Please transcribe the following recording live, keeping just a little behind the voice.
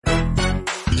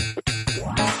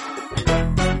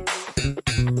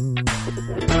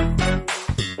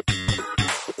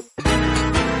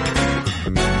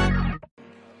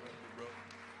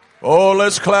Oh,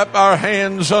 let's clap our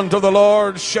hands unto the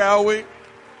Lord, shall we?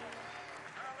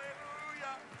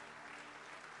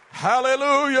 Hallelujah.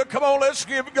 Hallelujah. Come on, let's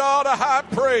give God a high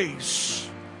praise.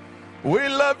 We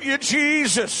love you,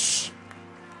 Jesus.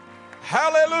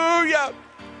 Hallelujah.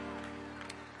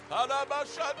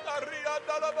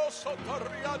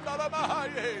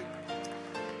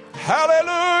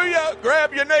 Hallelujah.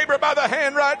 Grab your neighbor by the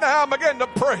hand right now and begin to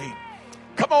pray.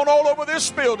 Come on, all over this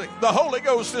building. The Holy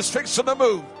Ghost is fixing to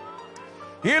move.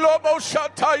 It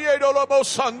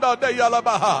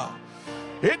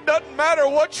doesn't matter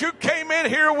what you came in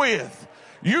here with.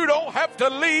 You don't have to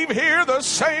leave here the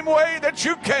same way that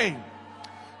you came.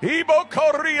 Hey,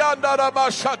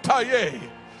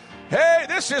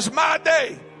 this is my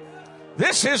day.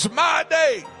 This is my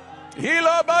day.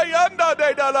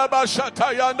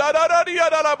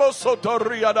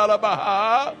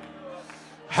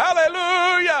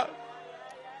 Hallelujah.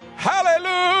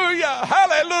 Hallelujah.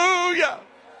 Hallelujah.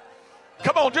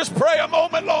 Come on, just pray a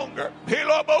moment longer. I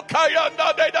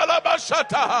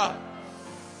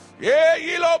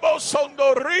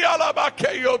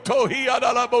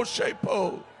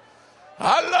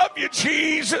love you,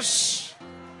 Jesus.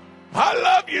 I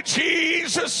love you,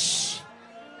 Jesus.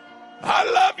 I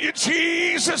love you,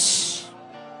 Jesus.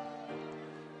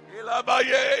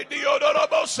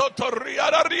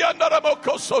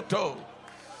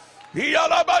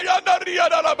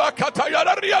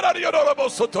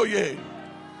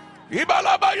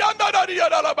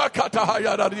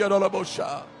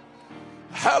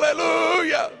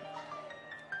 Hallelujah.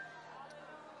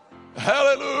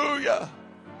 Hallelujah.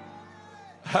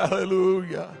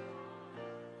 Hallelujah.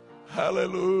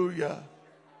 Hallelujah.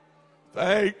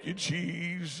 Thank you,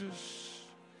 Jesus.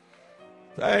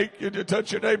 Thank you. To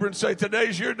touch your neighbor and say,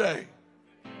 today's your day.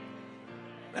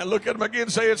 And look at him again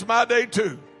and say, it's my day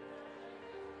too.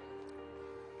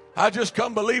 I just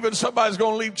come believing somebody's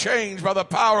going to leave changed by the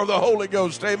power of the Holy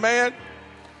Ghost. Amen.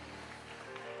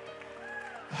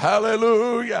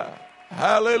 Hallelujah.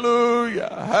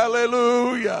 Hallelujah.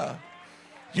 Hallelujah.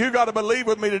 You got to believe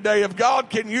with me today. If God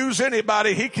can use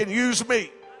anybody, he can use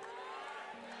me.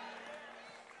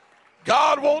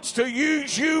 God wants to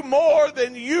use you more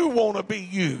than you want to be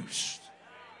used.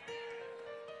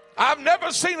 I've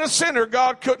never seen a sinner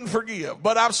God couldn't forgive,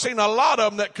 but I've seen a lot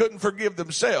of them that couldn't forgive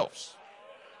themselves.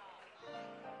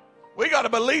 We got to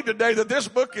believe today that this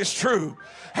book is true,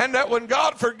 and that when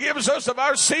God forgives us of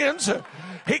our sins,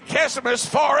 he casts them as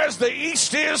far as the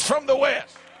east is from the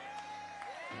west.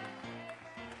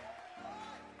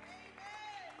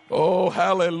 Oh,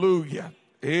 hallelujah.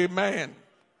 Amen.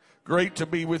 Great to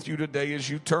be with you today as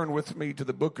you turn with me to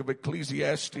the book of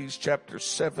Ecclesiastes chapter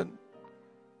 7,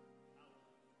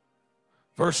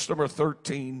 verse number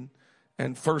 13,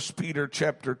 and 1 Peter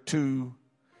chapter 2,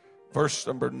 verse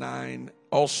number 9.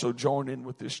 Also join in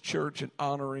with this church in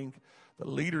honoring the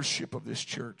leadership of this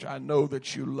church. I know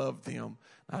that you love them.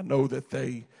 I know that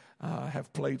they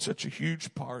have played such a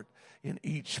huge part in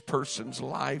each person's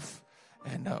life,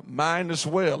 and mine as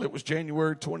well. It was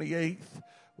January 28th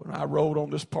when I rode on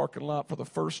this parking lot for the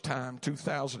first time,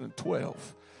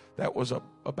 2012. That was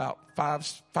about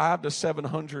 500 to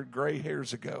 700 gray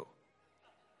hairs ago.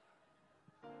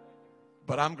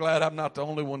 But I'm glad I'm not the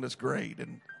only one that's grayed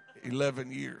in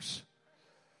 11 years.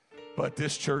 But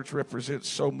this church represents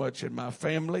so much in my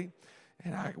family,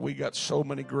 and we got so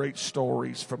many great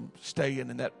stories from staying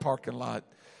in that parking lot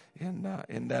in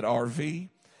that RV,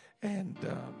 and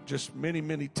just many,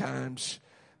 many times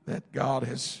that God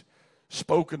has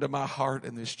spoken to my heart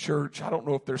in this church. I don't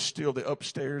know if there's still the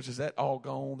upstairs. Is that all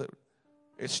gone? That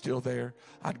it's still there.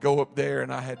 I'd go up there,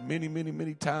 and I had many, many,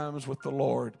 many times with the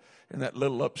Lord in that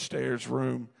little upstairs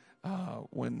room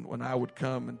when I would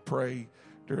come and pray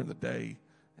during the day.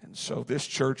 And so this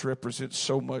church represents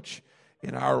so much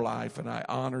in our life, and I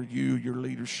honor you, your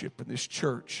leadership in this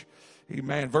church.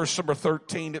 Amen. Verse number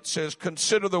 13, it says,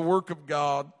 consider the work of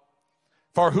God,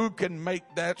 for who can make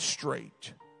that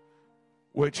straight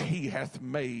which he hath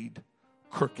made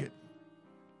crooked?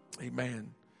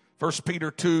 Amen. 1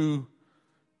 Peter 2,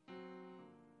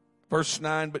 verse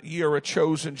 9, but ye are a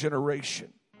chosen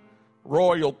generation,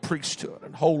 royal priesthood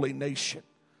and holy nation,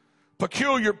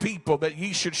 peculiar people, that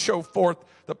ye should show forth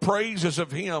the praises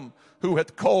of him who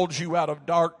hath called you out of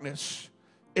darkness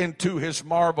into his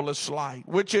marvelous light,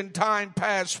 which in time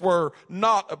past were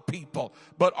not a people,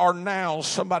 but are now,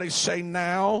 somebody say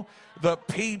now, the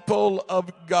people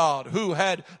of God, who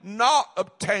had not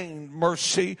obtained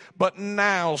mercy, but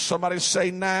now, somebody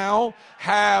say now,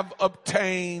 have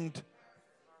obtained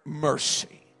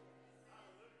mercy.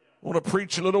 I want to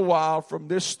preach a little while from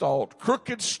this thought.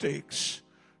 Crooked sticks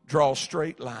draw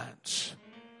straight lines.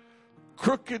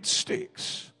 crooked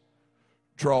sticks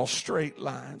draw straight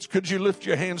lines. Could you lift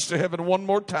your hands to heaven one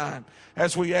more time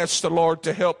as we ask the Lord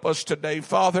to help us today?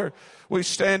 Father, we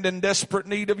stand in desperate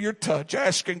need of your touch,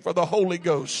 asking for the Holy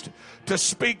Ghost to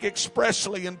speak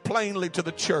expressly and plainly to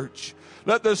the church.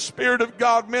 Let the Spirit of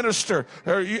God minister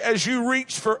as you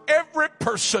reach for every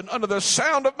person under the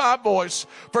sound of my voice,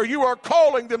 for you are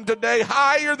calling them today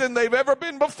higher than they've ever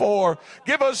been before.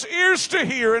 Give us ears to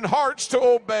hear and hearts to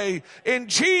obey. In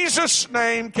Jesus'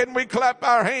 name, can we clap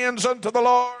our hands unto the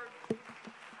Lord?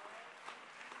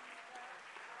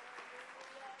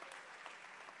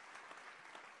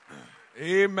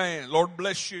 Amen. Lord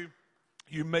bless you.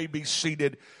 You may be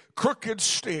seated. Crooked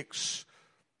sticks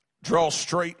draw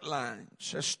straight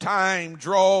lines. As time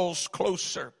draws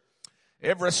closer,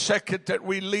 every second that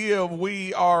we live,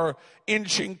 we are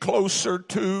inching closer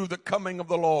to the coming of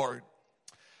the Lord.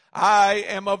 I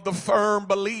am of the firm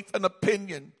belief and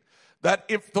opinion that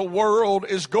if the world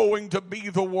is going to be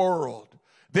the world,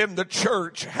 then the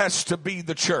church has to be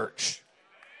the church.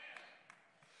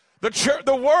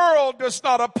 The world does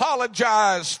not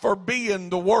apologize for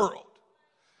being the world.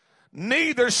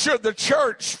 Neither should the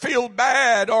church feel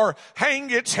bad or hang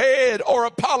its head or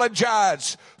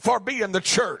apologize for being the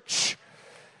church.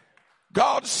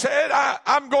 God said,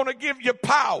 I'm going to give you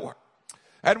power.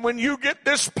 And when you get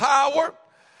this power,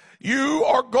 you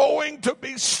are going to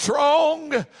be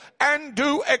strong and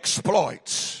do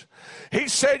exploits. He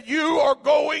said, you are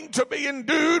going to be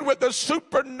endued with the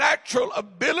supernatural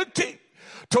ability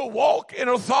to walk in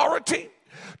authority,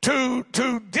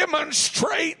 to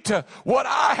demonstrate what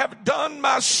I have done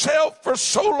myself for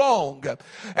so long.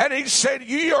 And he said,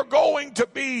 ye are going to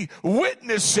be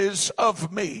witnesses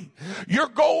of me. You're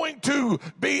going to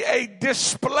be a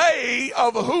display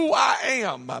of who I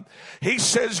am. He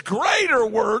says, greater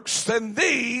works than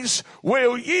these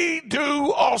will ye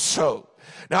do also.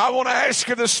 Now I want to ask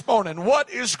you this morning, what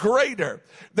is greater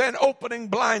than opening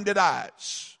blinded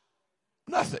eyes?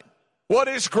 Nothing. What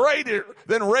is greater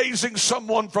than raising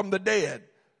someone from the dead?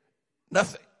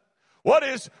 Nothing. What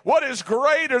is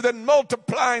greater than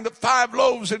multiplying the 5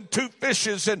 loaves and 2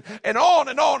 fishes and on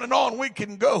and on and on we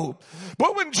can go.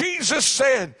 But when Jesus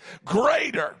said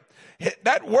greater,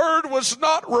 that word was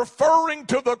not referring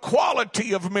to the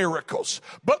quality of miracles,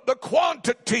 but the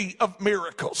quantity of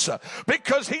miracles.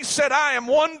 Because he said, I am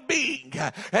one being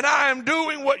and I am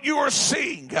doing what you are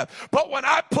seeing. But when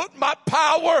I put my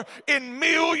power in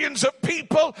millions of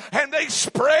people and they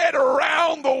spread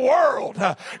around the world,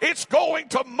 it's going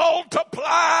to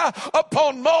multiply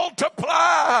upon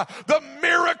multiply the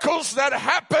miracles that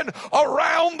happen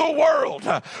around the world.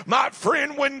 My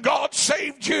friend, when God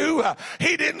saved you,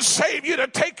 he didn't save you to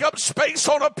take up space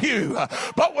on a pew.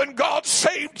 But when God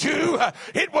saved you,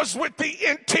 it was with the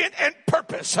intent and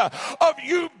purpose of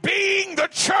you being the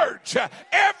church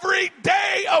every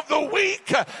day of the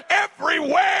week,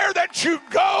 everywhere that you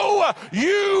go,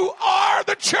 you are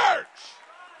the church.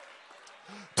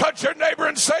 Touch your neighbor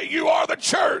and say, you are the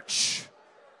church.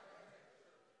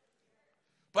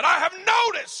 But I have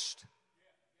noticed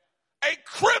a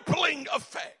crippling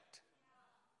effect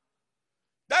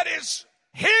that is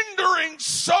hindering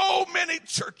so many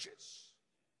churches,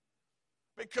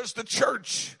 because the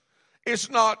church is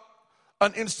not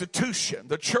an institution.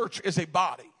 The church is a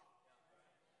body.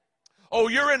 Oh,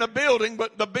 you're in a building,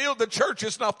 but the church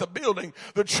is not the building.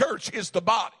 The church is the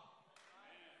body.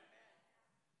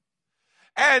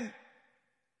 And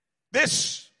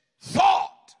this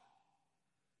thought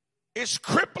is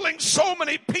crippling so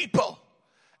many people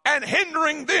and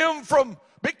hindering them from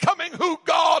becoming who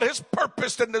God has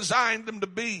purposed and designed them to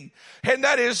be. And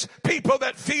that is people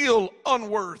that feel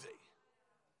unworthy.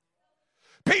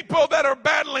 People that are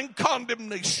battling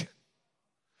condemnation.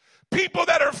 People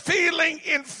that are feeling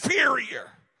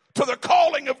inferior to the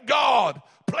calling of God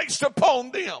placed upon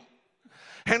them.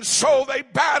 And so they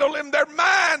battle in their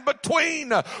mind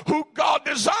between who God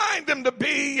designed them to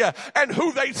be and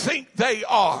who they think they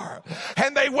are.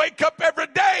 And they wake up every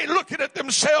day looking at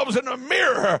themselves in a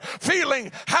mirror,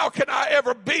 feeling, how can I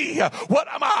ever be what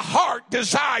my heart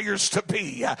desires to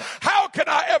be? How can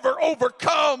I ever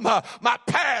overcome my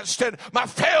past and my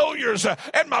failures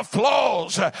and my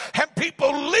flaws? And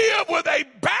people live with a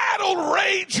battle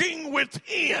raging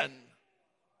within.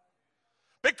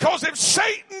 Because if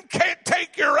Satan can't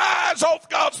take your eyes off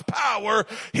God's power,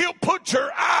 he'll put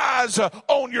your eyes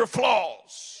on your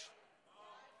flaws.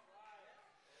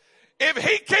 If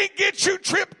he can't get you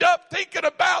tripped up thinking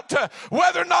about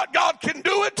whether or not God can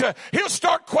do it, he'll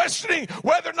start questioning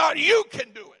whether or not you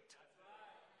can do it.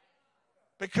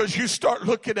 Because you start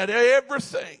looking at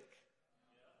everything.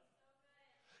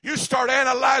 You start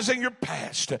analyzing your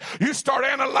past. You start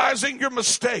analyzing your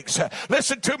mistakes.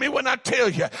 Listen to me when I tell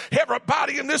you,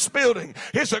 everybody in this building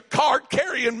is a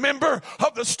card-carrying member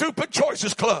of the Stupid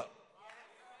Choices Club.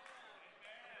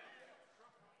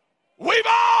 We've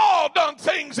all done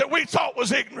things that we thought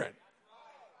was ignorant.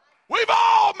 We've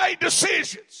all made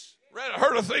decisions. I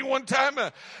heard a thing one time.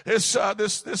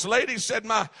 This lady said,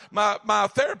 my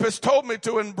therapist told me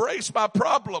to embrace my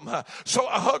problem, so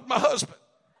I hugged my husband.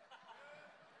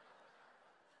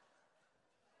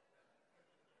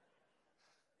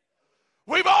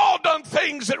 We've all done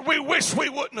things that we wish we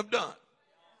wouldn't have done.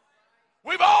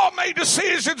 We've all made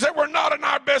decisions that were not in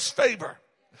our best favor.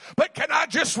 But can I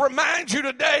just remind you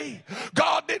today,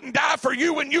 God didn't die for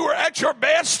you when you were at your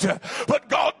best, but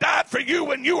God died for you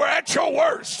when you were at your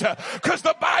worst. Because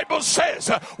the Bible says,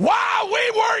 while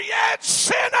we were yet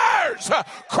sinners,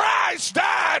 Christ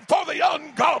died for the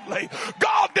ungodly.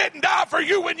 God didn't die for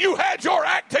you when you had your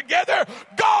act together.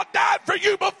 God died for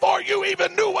you before you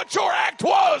even knew what your act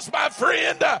was, my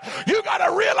friend. You got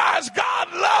to realize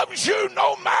God loves you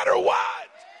no matter what.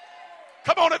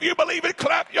 Come on, if you believe it,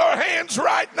 clap your hands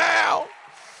right now.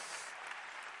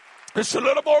 Just a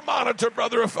little more monitor,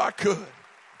 brother, if I could.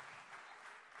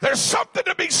 There's something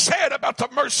to be said about the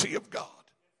mercy of God.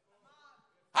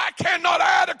 I cannot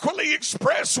adequately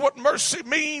express what mercy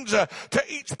means to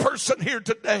each person here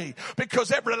today, because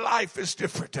every life is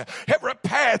different. Every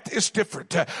path is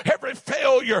different. Every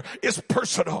failure is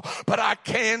personal. But I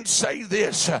can say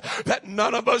this, that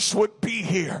none of us would be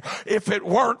here if it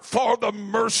weren't for the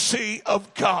mercy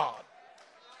of God.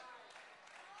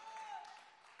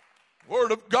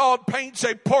 Word of God paints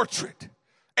a portrait,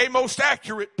 a most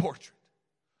accurate portrait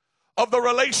of the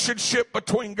relationship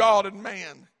between God and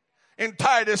man. In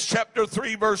Titus chapter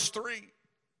 3, verse 3,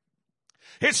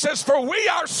 it says, for we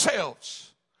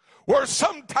ourselves were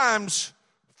sometimes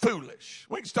foolish.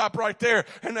 We can stop right there,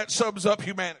 and that sums up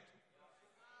humanity.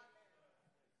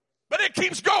 But it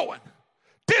keeps going.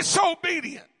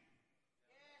 Disobedient,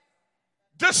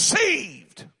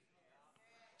 deceived,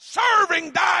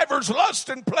 serving divers lusts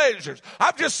and pleasures.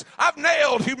 I've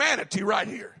nailed humanity right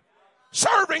here.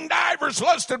 Serving divers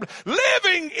lusts and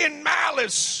living in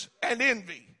malice and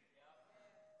envy.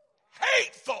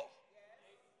 Hateful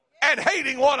and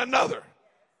hating one another.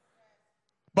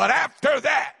 But after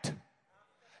that,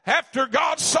 after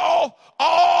God saw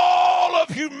all of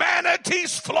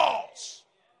humanity's flaws,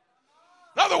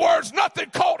 in other words, nothing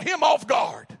caught him off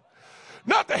guard.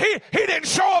 Nothing. He didn't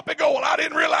show up and go, well, I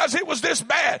didn't realize it was this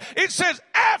bad. It says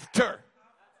after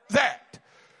that,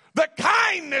 the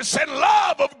kindness and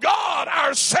love of God,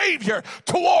 our Savior,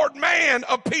 toward man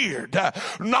appeared,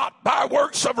 not by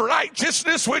works of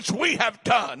righteousness which we have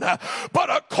done, but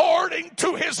according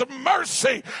to his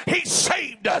mercy, he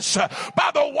saved us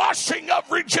by the washing of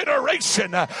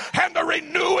regeneration and the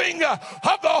renewing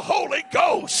of the Holy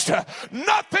Ghost.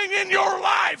 Nothing in your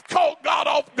life caught God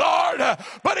off guard,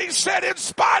 but he said, in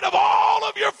spite of all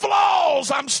of your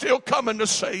flaws, I'm still coming to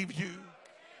save you.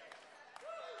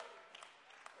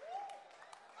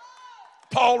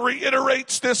 Paul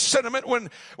reiterates this sentiment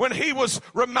when he was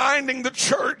reminding the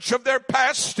church of their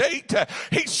past state.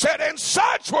 He said, and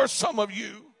such were some of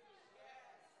you.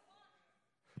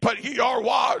 But ye are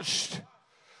washed,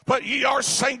 but ye are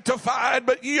sanctified,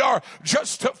 but ye are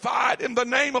justified in the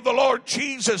name of the Lord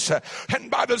Jesus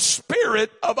and by the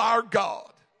Spirit of our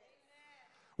God.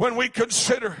 When we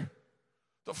consider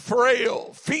the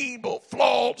frail, feeble,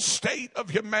 flawed state of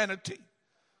humanity,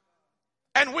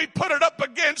 and we put it up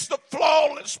against the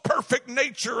flawless, perfect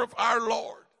nature of our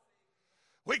Lord,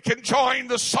 we can join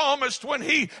the psalmist when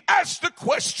he asked the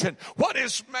question, what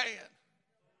is man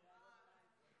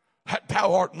that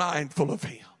thou art mindful of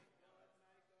him?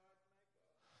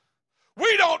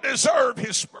 We don't deserve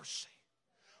his mercy.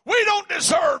 We don't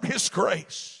deserve his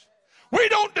grace. We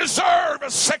don't deserve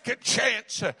a second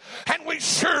chance, and we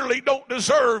surely don't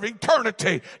deserve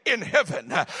eternity in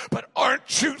heaven. But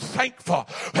aren't you thankful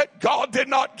that God did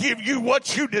not give you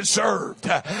what you deserved,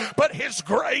 but his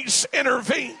grace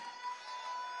intervened?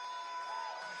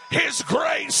 His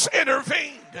grace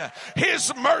intervened.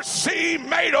 His mercy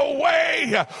made a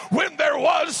way when there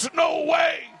was no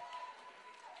way.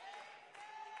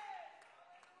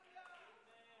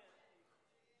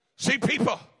 See,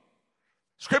 people,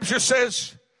 Scripture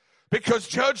says, because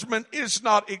judgment is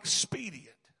not expedient,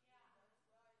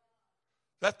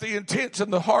 that the intents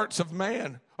and the hearts of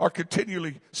man are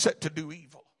continually set to do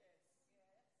evil.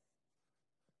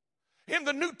 In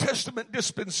the New Testament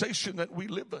dispensation that we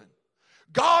live in,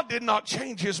 God did not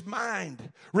change his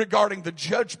mind regarding the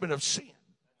judgment of sin.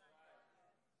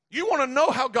 You want to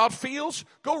know how God feels?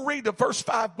 Go read the first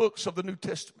 5 books of the New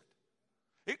Testament.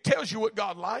 It tells you what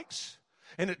God likes,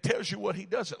 and it tells you what he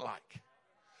doesn't like.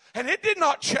 And it did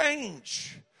not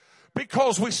change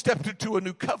because we stepped into a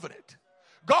new covenant.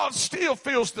 God still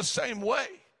feels the same way.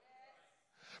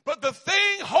 But the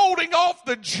thing holding off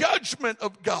the judgment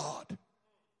of God,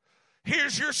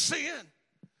 here's your sin.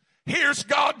 Here's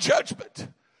God's judgment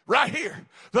right here.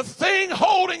 The thing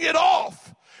holding it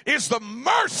off is the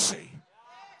mercy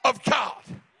of God.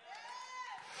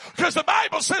 Because the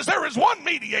Bible says there is one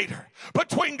mediator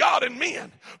between God and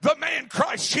men, the man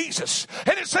Christ Jesus.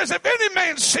 And it says if any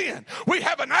man sin, we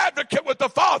have an advocate with the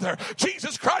Father,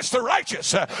 Jesus Christ the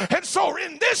righteous. And so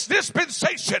in this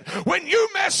dispensation, when you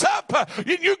mess up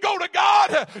and you go to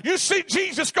God, you see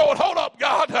Jesus going, hold up,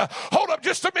 God, hold up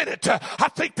just a minute. I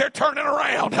think they're turning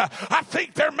around. I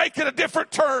think they're making a different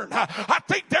turn. I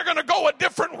think they're going to go a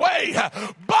different way.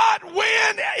 But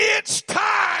when its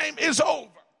time is over,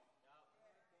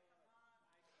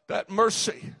 that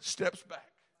mercy steps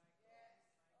back.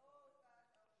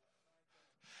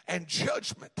 And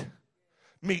judgment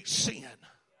meets sin.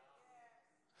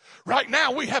 Right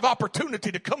now we have opportunity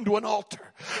to come to an altar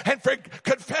and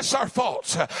confess our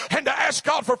faults and to ask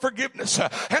God for forgiveness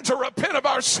and to repent of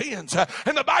our sins.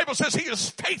 And the Bible says he is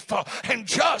faithful and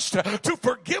just to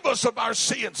forgive us of our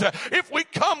sins if we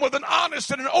come with an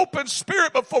honest and an open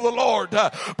spirit before the Lord.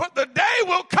 But the day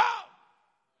will come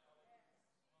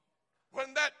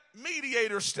when that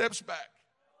mediator steps back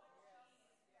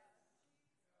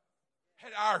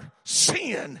and our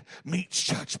sin meets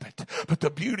judgment. But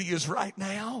the beauty is right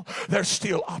now, there's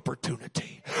still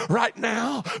opportunity. Right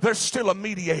now, there's still a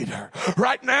mediator.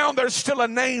 Right now, there's still a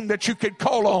name that you can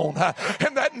call on.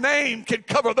 And that name can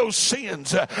cover those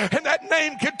sins. And that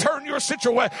name can turn your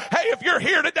situation. Hey, if you're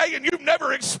here today and you've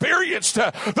never experienced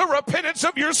the repentance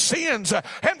of your sins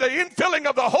and the infilling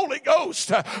of the Holy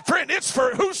Ghost, friend, it's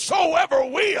for whosoever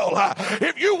will.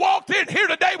 If you walked in here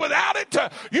today without it,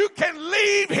 you can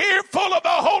leave here full of the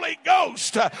Holy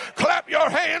Ghost. Clap your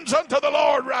hands unto the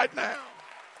Lord right now.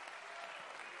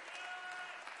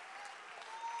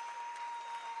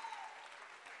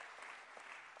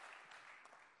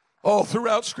 All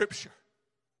throughout Scripture,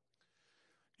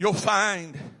 you'll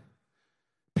find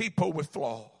people with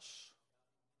flaws.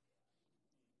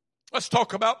 Let's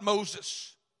talk about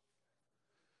Moses,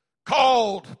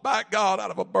 called by God out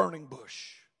of a burning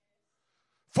bush.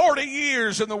 40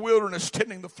 years in the wilderness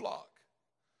tending the flock.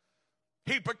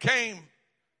 He became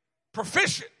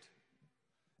proficient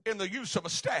in the use of a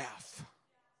staff.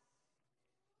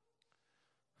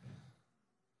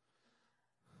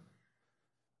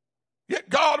 Yet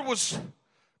God was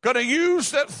going to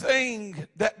use that thing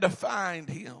that defined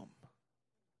him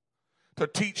to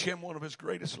teach him one of his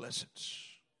greatest lessons.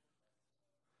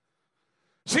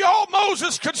 See, all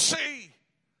Moses could see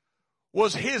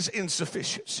was his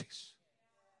insufficiencies,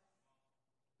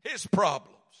 his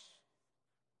problems.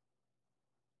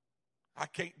 I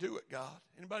can't do it, God.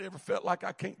 Anybody ever felt like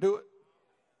I can't do it?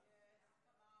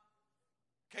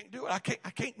 Can't do it. I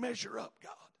can't measure up,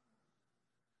 God.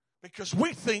 Because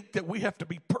we think that we have to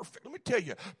be perfect. Let me tell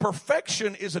you,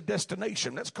 perfection is a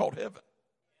destination. That's called heaven.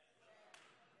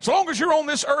 As long as you're on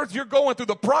this earth, you're going through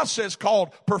the process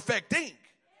called perfecting.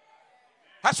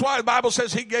 That's why the Bible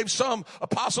says he gave some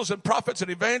apostles and prophets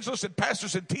and evangelists and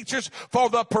pastors and teachers for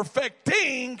the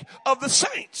perfecting of the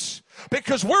saints.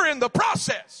 Because we're in the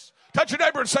process. Touch your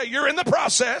neighbor and say, you're in the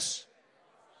process.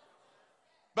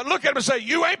 But look at him and say,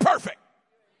 you ain't perfect.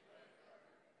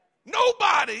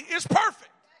 Nobody is perfect.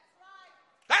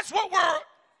 That's what we're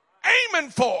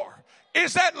aiming for,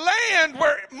 is that land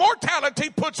where mortality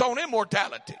puts on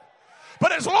immortality.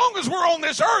 But as long as we're on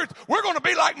this earth, we're going to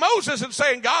be like Moses and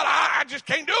saying, God, I just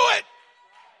can't do it.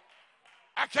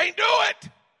 I can't do it.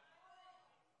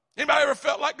 Anybody ever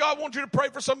felt like God wanted you to pray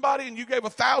for somebody and you gave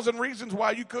 1,000 reasons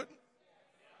why you couldn't?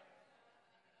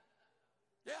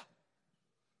 Yeah.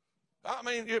 I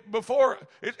mean,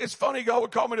 it's funny God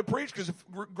would call me to preach, because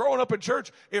growing up in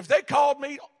church, if they called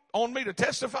me on me to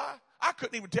testify, I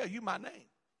couldn't even tell you my name.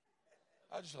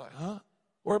 I was just like, huh?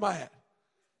 Where am I at?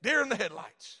 Deer in the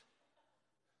headlights.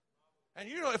 And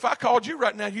you know, if I called you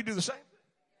right now, you'd do the same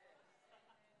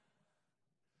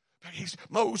thing.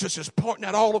 Moses is pointing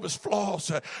out all of his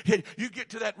flaws. You get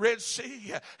to that Red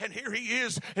Sea, and here he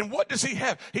is. And what does he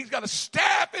have? He's got a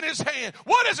staff in his hand.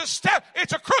 What is a staff?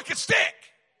 It's a crooked stick.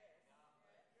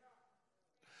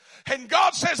 And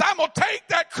God says, I'm going to take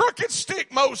that crooked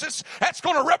stick, Moses. That's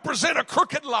going to represent a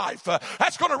crooked life.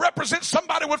 That's going to represent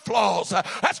somebody with flaws.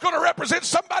 That's going to represent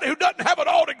somebody who doesn't have it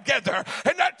all together.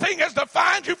 And that thing has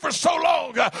defined you for so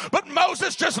long. But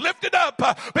Moses, just lift it up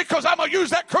because I'm going to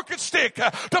use that crooked stick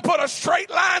to put a straight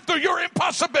line through your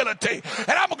impossibility.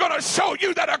 And I'm going to show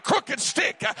you that a crooked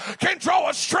stick can draw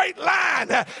a straight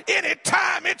line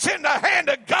anytime it's in the hand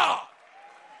of God.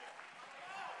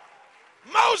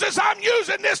 Moses, I'm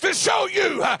using this to show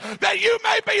you that you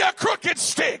may be a crooked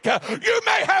stick. You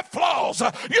may have flaws.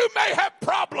 You may have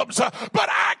problems. But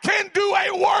I can do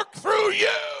a work through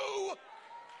you.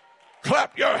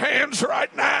 Clap your hands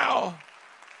right now.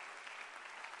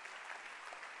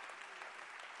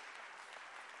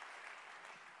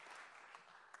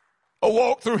 A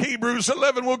walk through Hebrews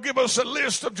 11 will give us a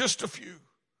list of just a few.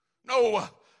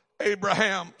 Noah,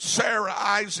 Abraham, Sarah,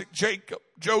 Isaac, Jacob,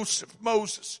 Joseph,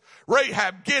 Moses,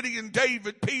 Rahab, Gideon,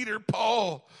 David, Peter,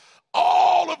 Paul,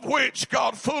 all of which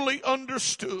God fully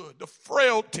understood the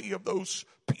frailty of those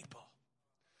people.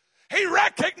 He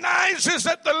recognizes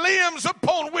that the limbs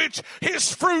upon which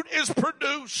his fruit is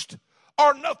produced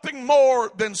are nothing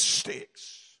more than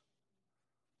sticks.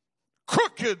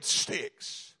 Crooked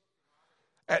sticks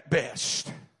at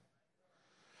best.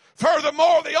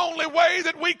 Furthermore, the only way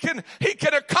that he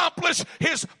can accomplish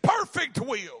his perfect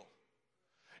will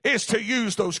is to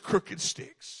use those crooked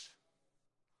sticks.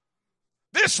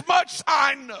 This much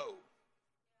I know.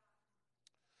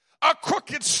 A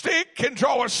crooked stick can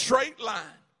draw a straight line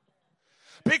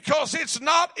because it's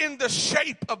not in the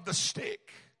shape of the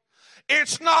stick.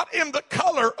 It's not in the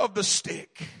color of the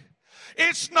stick.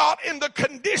 It's not in the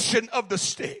condition of the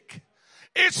stick.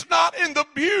 It's not in the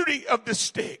beauty of the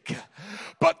stick.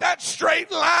 But that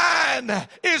straight line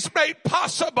is made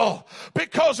possible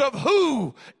because of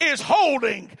who is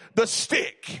holding the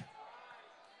stick.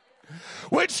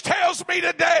 Which tells me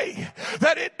today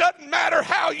that it doesn't matter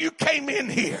how you came in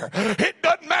here. It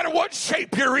doesn't matter what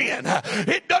shape you're in.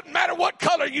 It doesn't matter what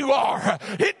color you are.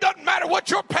 It doesn't matter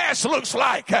what your past looks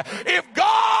like. If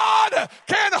God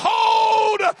can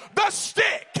hold the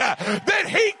stick, then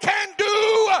he can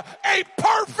do a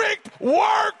perfect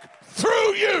work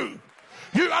through you.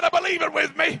 You got to believe it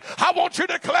with me. I want you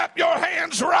to clap your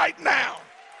hands right now.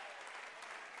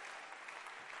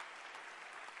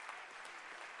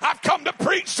 I've come to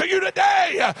preach to you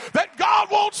today that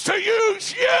God wants to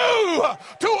use you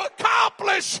to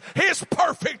accomplish his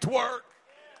perfect work.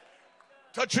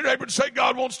 Touch your neighbor and say,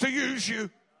 God wants to use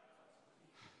you.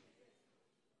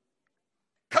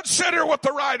 Consider what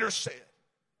the writer said.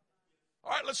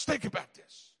 All right, let's think about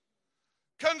this.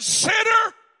 Consider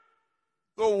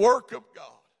the work of God.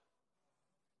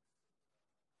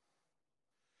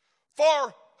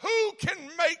 For who can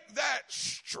make that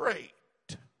straight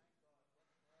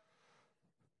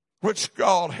which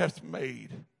God hath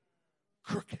made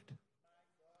crooked?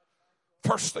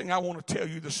 First thing I want to tell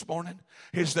you this morning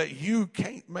is that you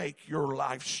can't make your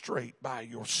life straight by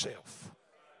yourself.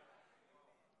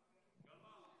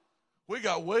 We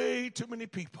got way too many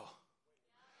people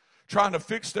trying to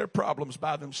fix their problems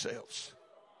by themselves.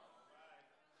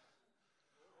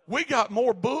 We got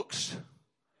more books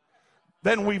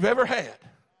than we've ever had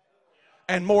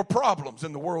and more problems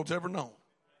than the world's ever known.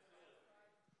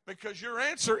 Because your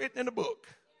answer isn't in a book.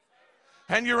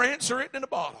 And your answer isn't in a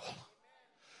bottle.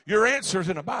 Your answer is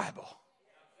in a Bible.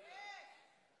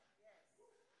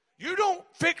 You don't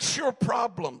fix your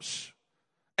problems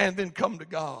and then come to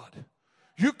God.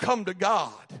 You come to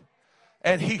God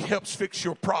and he helps fix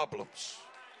your problems.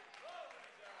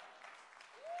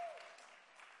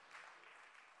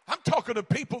 I'm talking to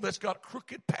people that's got a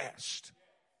crooked past.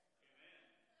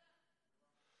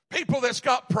 People that's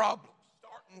got problems.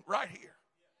 Starting right here.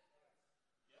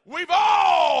 We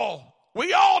all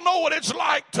know what it's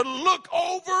like to look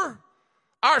over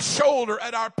our shoulder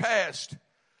at our past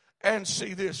and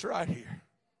see this right here.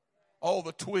 All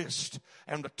the twists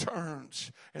and the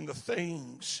turns and the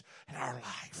things in our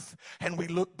life. And we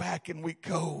look back and we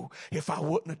go, if I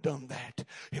wouldn't have done that,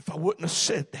 if I wouldn't have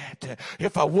said that,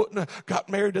 if I wouldn't have got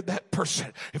married to that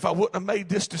person, if I wouldn't have made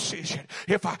this decision,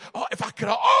 if I could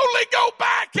only go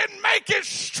back and make it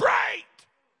straight,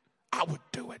 I would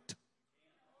do it.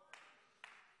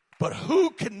 But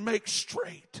who can make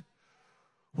straight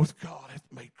what God hath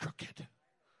made crooked?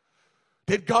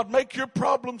 Did God make your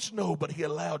problems? No, but he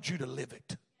allowed you to live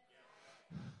it.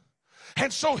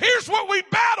 And so here's what we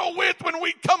battle with when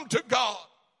we come to God.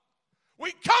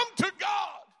 We come to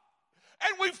God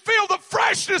and we feel the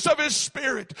freshness of his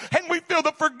Spirit and we feel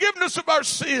the forgiveness of our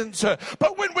sins.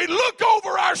 But when we look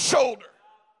over our shoulder,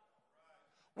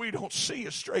 we don't see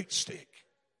a straight stick.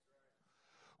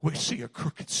 we see a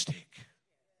crooked stick.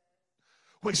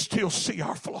 We still see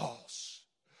our flaws.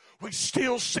 We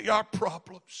still see our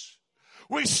problems.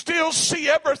 We still see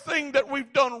everything that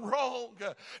we've done wrong.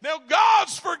 Now,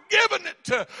 God's forgiven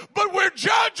it, but we're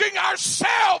judging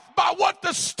ourselves by what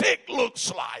the stick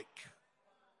looks like.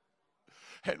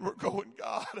 And we're going,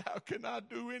 God, how can I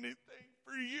do anything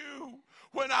for you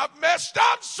when I've messed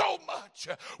up so much,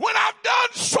 when I've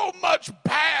done so much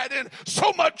bad and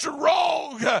so much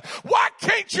wrong? Why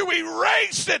can't you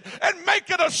erase it and make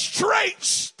it a straight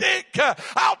stick?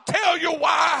 I'll tell you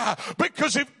why.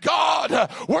 Because if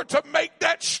God were to make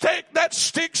that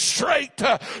stick straight,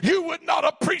 you would not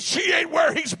appreciate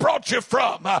where he's brought you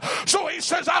from. So he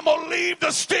says, I'm going to leave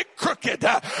the stick crooked,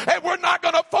 and we're not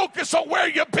going to focus on where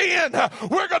you've been.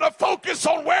 We're going to focus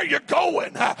on where you're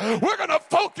going. We're going to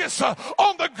focus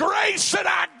on the grace that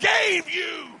I gave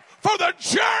you for the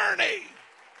journey.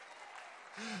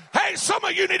 Hey, some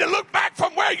of you need to look back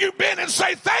from where you've been and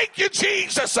say, thank you,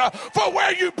 Jesus, for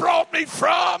where you brought me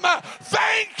from.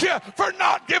 Thank you for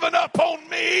not giving up on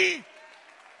me.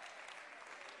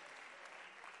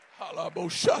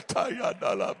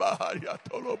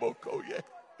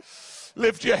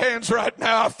 Lift your hands right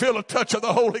now. I feel a touch of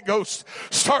the Holy Ghost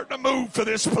starting to move for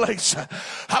this place.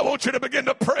 I want you to begin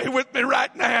to pray with me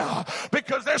right now,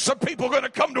 because there's some people going to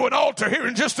come to an altar here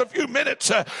in just a few minutes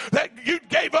that you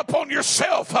gave up on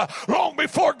yourself long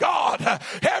before God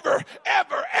ever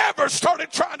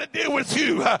started trying to deal with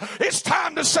you. It's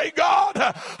time to say, God,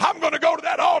 I'm going to go to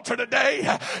that altar today,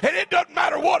 and it doesn't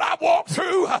matter what I walk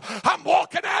through. I'm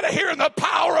walking out of here in the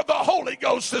power of the Holy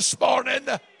Ghost this morning.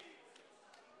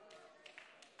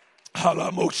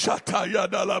 Halamoshataya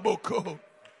dalaboko.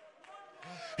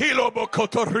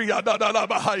 Hilobokotoria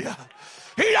dalabahaya.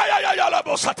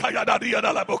 Hiyayayalabosataya daria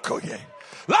dalabokoye.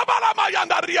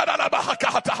 Labalamayanda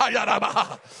dalabahakataya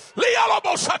rabaha.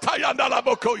 Lialobosataya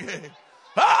dalabokoye.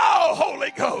 Oh,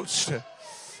 Holy Ghost.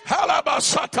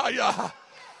 Halabasataya.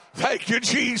 Thank you,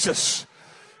 Jesus.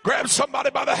 Grab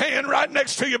somebody by the hand right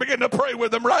next to you. Begin to pray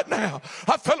with them right now.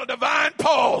 I feel a divine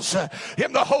pause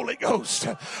in the Holy Ghost.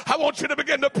 I want you to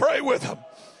begin to pray with them.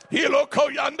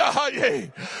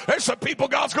 There's some people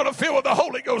God's going to fill with the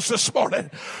Holy Ghost this morning.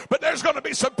 But there's going to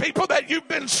be some people that you've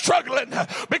been struggling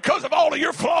because of all of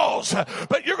your flaws.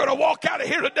 But you're going to walk out of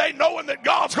here today knowing that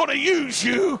God's going to use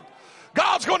you.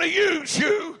 God's going to use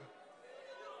you.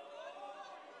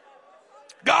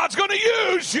 God's going to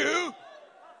use you.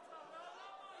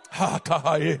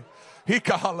 Hatahaye,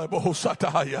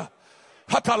 hikahalebohosatahaya,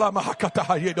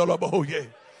 hatalamahakatahaye dolabohoye,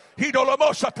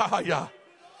 hidolamosatahaya,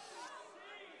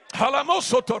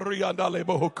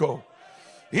 halamosotoriandalebohoko,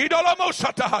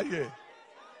 hidolamosatahaye,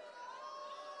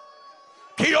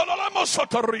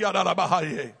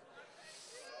 kiolalamosotoriandalabahaye.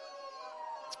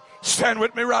 Stand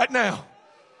with me right now.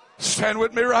 Stand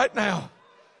with me right now.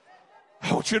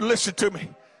 I want you to listen to me.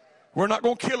 We're not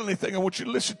going to kill anything. I want you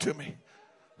to listen to me.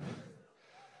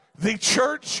 The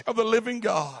church of the living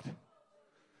God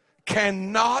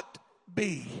cannot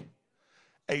be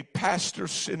a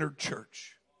pastor-centered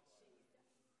church.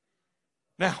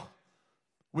 Now,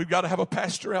 we've got to have a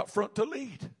pastor out front to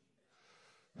lead.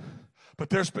 But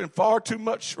there's been far too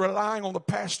much relying on the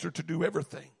pastor to do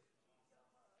everything,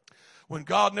 when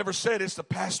God never said it's the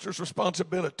pastor's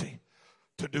responsibility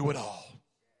to do it all.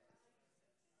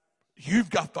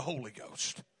 You've got the Holy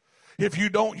Ghost. If you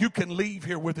don't, you can leave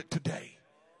here with it today.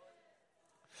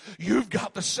 You've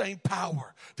got the same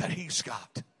power that he's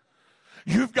got.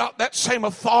 You've got that same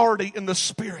authority in the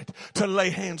Spirit to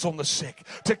lay hands on the sick,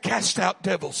 to cast out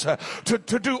devils, to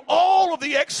do all of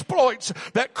the exploits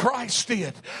that Christ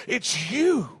did. It's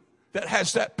you that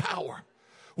has that power.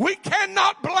 We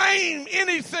cannot blame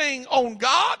anything on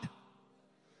God,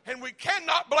 and we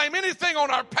cannot blame anything on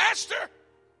our pastor.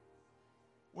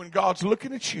 When God's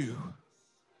looking at you,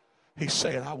 he's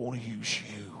saying, I want to use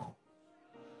you.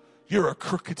 You're a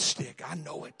crooked stick. I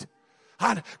know it.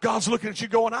 God's looking at you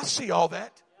going, I see all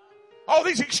that. All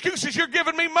these excuses you're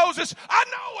giving me, Moses, I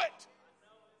know it.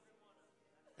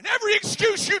 And every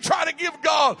excuse you try to give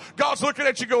God, God's looking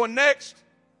at you going, next.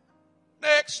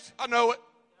 Next. I know it.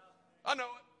 I know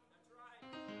it.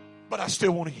 But I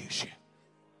still want to use you.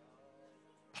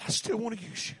 But I still want to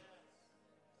use you.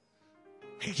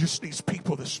 He just needs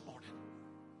people this morning.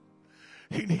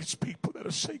 He needs people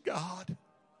that'll say, God,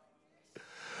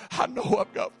 I know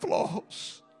I've got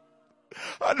flaws.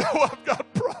 I know I've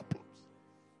got problems.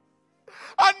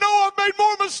 I know I've made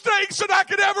more mistakes than I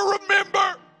could ever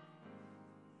remember.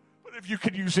 But if you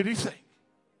could use anything,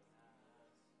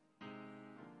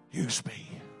 use me.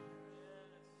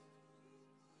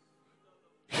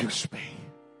 Use me.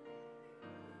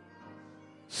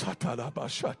 Satalaba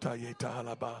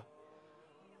shatayetalaba.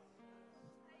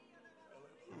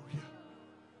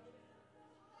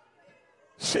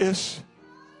 Sis,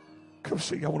 come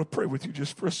see. I want to pray with you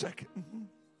just for a second.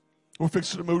 We're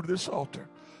fixing to move to this altar.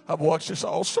 I've watched this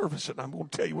all service, and I'm going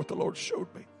to tell you what the Lord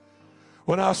showed me.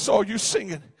 When I saw you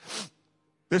singing,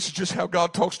 this is just how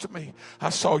God talks to me. I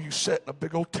saw you setting a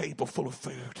big old table full of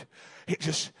food.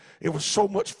 It was so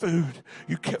much food,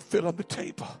 you kept filling the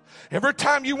table. Every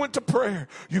time you went to prayer,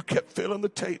 you kept filling the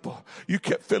table. You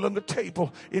kept filling the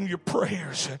table in your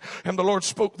prayers. And the Lord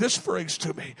spoke this phrase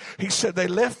to me. He said, they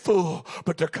left full,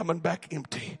 but they're coming back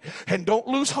empty. And don't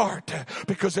lose heart,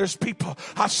 because there's people,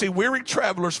 I see weary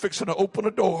travelers fixing to open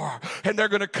a door, and they're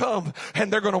going to come,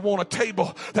 and they're going to want a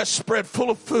table that's spread full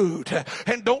of food.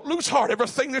 And don't lose heart.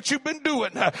 Everything that you've been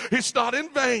doing, it's not in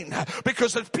vain,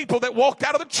 because there's people that walked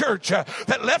out of the church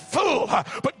that left full,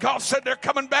 but God said they're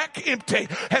coming back empty,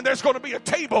 and there's going to be a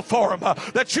table for them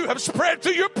that you have spread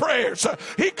through your prayers.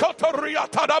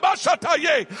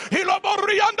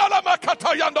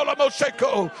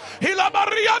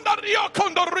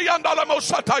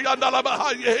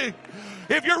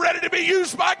 If you're ready to be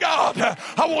used by God,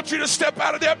 I want you to step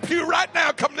out of that pew right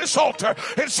now, come to this altar,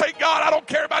 and say, God, I don't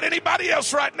care about anybody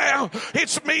else right now.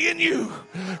 It's me and you.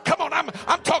 Come on,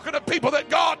 I'm talking to people that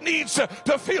God needs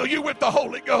to fill you with the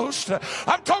Holy Ghost.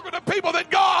 I'm talking to people that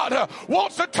God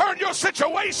wants to turn your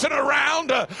situation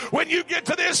around. When you get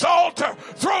to this altar,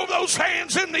 throw those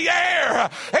hands in the air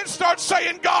and start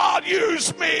saying, God,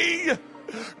 use me.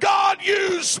 God,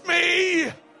 use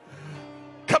me.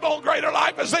 Come on, Greater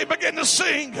Life, as they begin to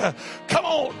sing. Come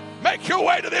on, make your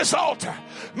way to this altar.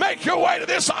 Make your way to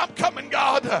this. I'm coming,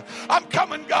 God. I'm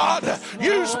coming, God.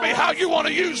 Use me how you want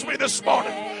to use me this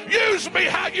morning. Use me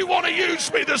how you want to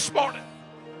use me this morning.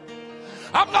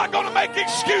 I'm not going to make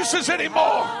excuses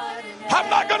anymore. I'm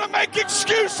not going to make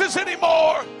excuses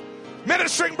anymore.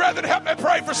 Ministering brethren, help me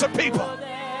pray for some people.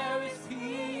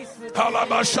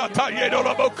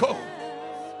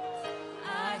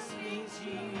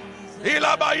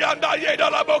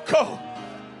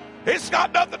 It's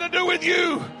got nothing to do with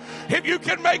you if you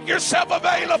can make yourself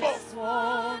available. I just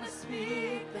want to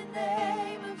speak the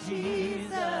name of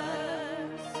Jesus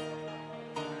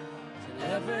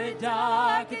till every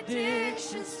dark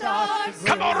addiction starts.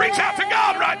 Come on, reach out to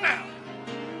God right now.